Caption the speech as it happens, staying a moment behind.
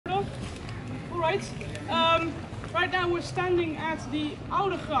right. Right now we're standing at the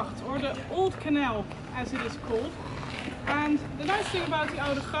Oude Gracht, or the Old Canal as it is called. And the nice thing about the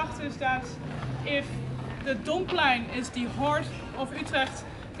Oude Gracht is that if the Domplein is the heart of Utrecht,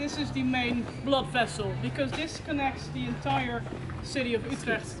 this is the main blood vessel, because this connects the entire city of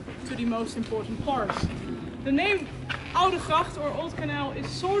Utrecht to the most important parts. The name Oude Gracht or Old Canal is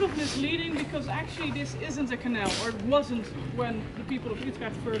sort of misleading, because actually this isn't a canal, or it wasn't when the people of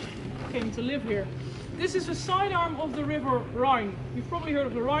Utrecht first came to live here. This is a sidearm of the river Rhine. You've probably heard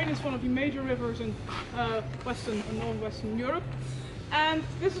of the Rhine. It's one of the major rivers in Western and Northwestern Europe. And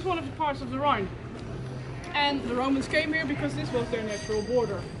this is one of the parts of the Rhine. And the Romans came here because this was their natural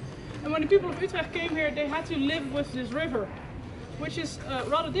border. And when the people of Utrecht came here, they had to live with this river, which is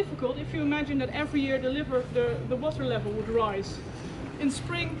rather difficult if you imagine that every year the water level would rise. In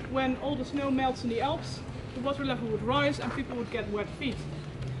spring, when all the snow melts in the Alps, the water level would rise and people would get wet feet.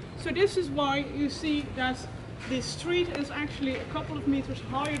 So this is why you see that this street is actually a couple of meters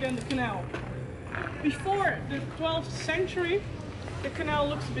higher than the canal. Before the 12th century, the canal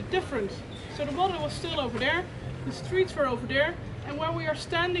looks a bit different. So the water was still over there, the streets were over there, and where we are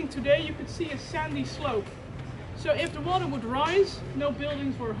standing today you could see a sandy slope. So if the water would rise, no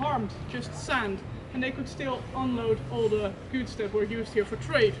buildings were harmed, just sand, and they could still unload all the goods that were used here for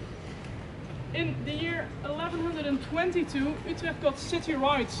trade. In the year 1122, Utrecht got city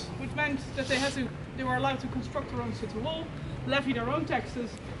rights, which meant that they were allowed to construct their own city wall, levy their own taxes,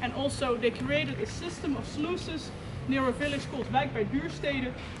 and also they created a system of sluices near a village called Wijk bij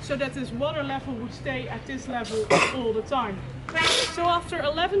Duurstede, so that this water level would stay at this level all the time. So after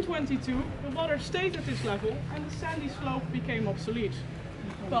 1122, the water stayed at this level and the sandy slope became obsolete.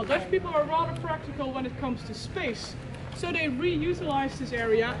 Well, Dutch people are rather practical when it comes to space. So they reutilized this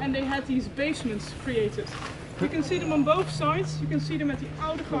area and they had these basements created. You can see them on both sides. You can see them at the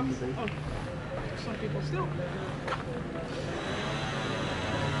Oude Gracht. Oh, some people still.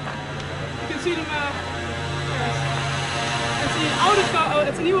 You can see them at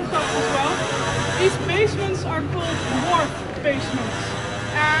the Nieuwe Gracht as well. These basements are called wharf basements.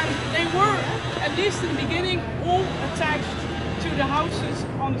 And they were, at least in the beginning, all attached to the houses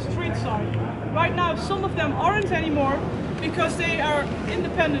on the street side. Right now some of them aren't anymore because they are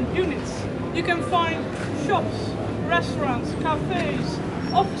independent units. You can find shops, restaurants, cafes,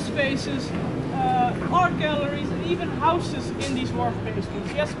 office spaces, art galleries, and even houses in these wharf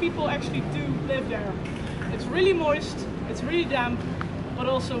basements. Yes, people actually do live there. It's really moist, it's really damp, but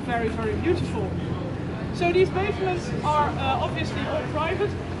also very, very beautiful. So these basements are obviously all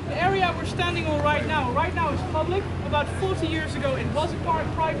private. The area we're standing on right now is public. About 40 years ago it was a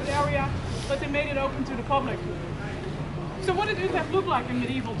private area, but they made it open to the public. So what did Utrecht look like in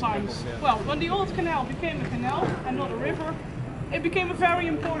medieval times? Well, when the Old Canal became a canal and not a river, it became a very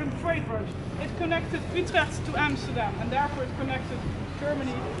important trade route. It connected Utrecht to Amsterdam, and therefore it connected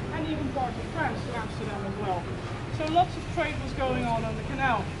Germany and even parts of France to Amsterdam as well. So lots of trade was going on the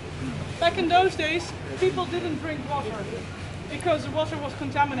canal. Back in those days, people didn't drink water because the water was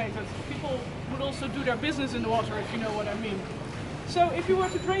contaminated. People would also do their business in the water, if you know what I mean. So if you were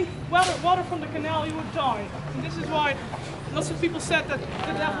to drink water from the canal, you would die. And this is why lots of people said that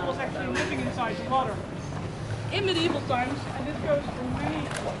the devil was actually living inside the water. In medieval times, and this goes for many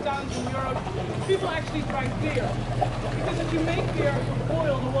towns in Europe, people actually drank beer. Because if you make beer, you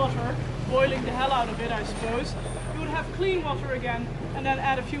boil the water, boiling the hell out of it, I suppose, you would have clean water again, and then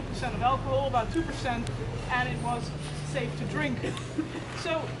add a few percent of alcohol, about 2%, and it was safe to drink.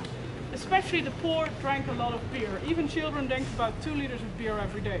 So, especially the poor drank a lot of beer. Even children drank about 2 liters of beer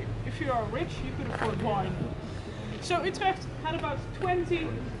every day. If you are rich, you could afford wine. So Utrecht had about 20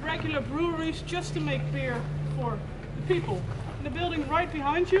 regular breweries just to make beer for the people. And the building right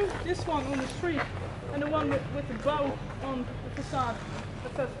behind you, this one on the street, and the one with the bow on the facade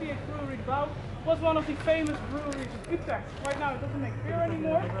that says Vier Brewery de Bouw, was one of the famous breweries of Utrecht. Right now it doesn't make beer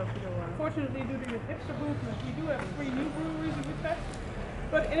anymore. Fortunately, due to the hipster movement, we do have 3 new breweries in Utrecht.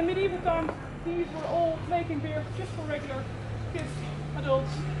 But in medieval times, these were all making beer just for regular kids,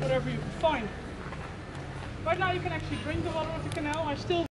 adults, whatever you could find. Right now you can actually drink the water of the canal. I still